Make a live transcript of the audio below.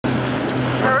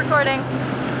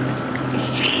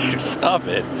recording. Stop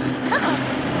it. No,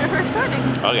 you're recording.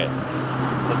 Okay.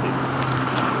 Let's see.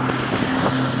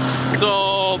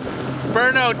 So,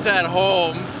 Burnout's at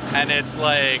home, and it's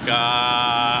like,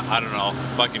 I don't know,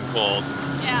 fucking cold.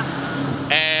 Yeah.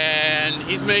 And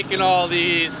he's making all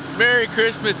these Merry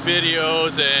Christmas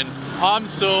videos, and I'm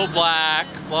so black,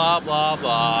 blah, blah,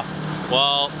 blah.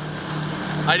 Well,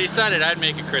 I decided I'd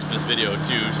make a Christmas video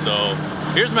too, so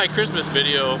here's my Christmas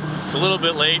video. It's a little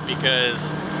bit late because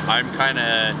I'm kind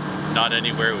of not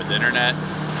anywhere with internet.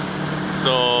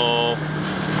 So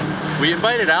we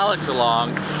invited Alex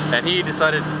along, and he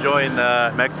decided to join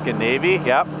the Mexican Navy.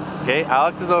 Yep. Okay,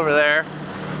 Alex is over there.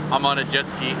 I'm on a jet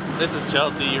ski. This is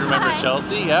Chelsea. You remember Hi.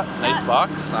 Chelsea? Yep. Nice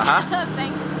box.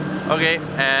 Thanks. Okay,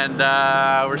 and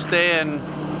we're staying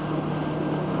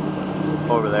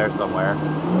over there somewhere.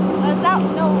 That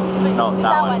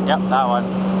one. Yep, that one.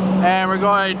 And we're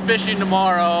going fishing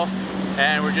tomorrow,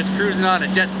 and we're just cruising on a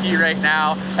jet ski right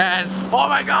now. And oh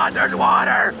my God, there's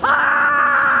water!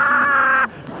 Ah!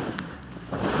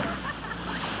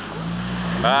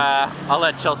 I'll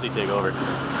let Chelsea take over. All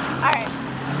right.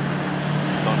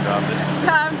 Don't drop it.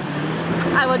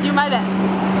 I will do my best.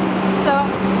 So,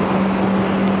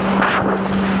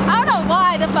 I don't know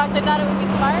why the fuck they thought it would be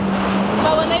smart,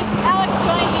 but when Alex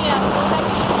joined the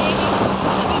Mexican Navy,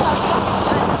 he got fucking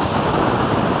done.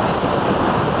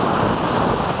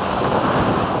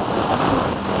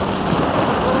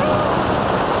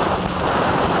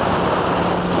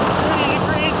 30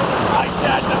 degrees with a high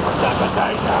chance of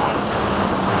precipitation.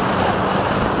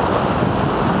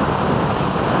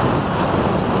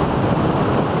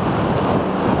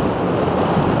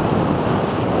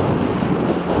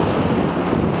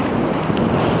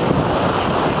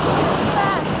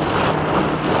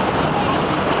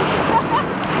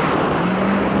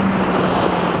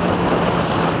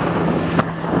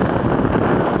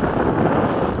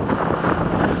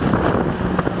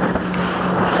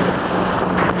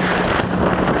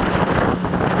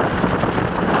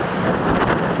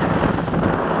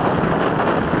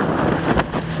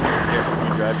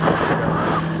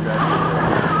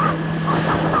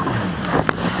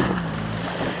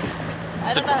 I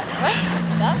don't know. What?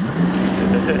 No?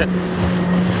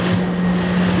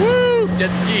 Woo!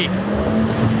 Jet ski.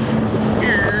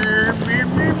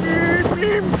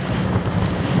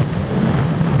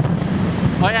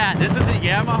 Oh yeah, this is the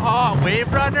Yamaha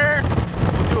Wave Runner.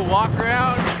 We'll do a walk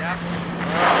around. Yeah.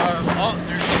 Oh,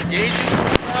 there's some gauges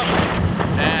and stuff.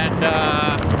 And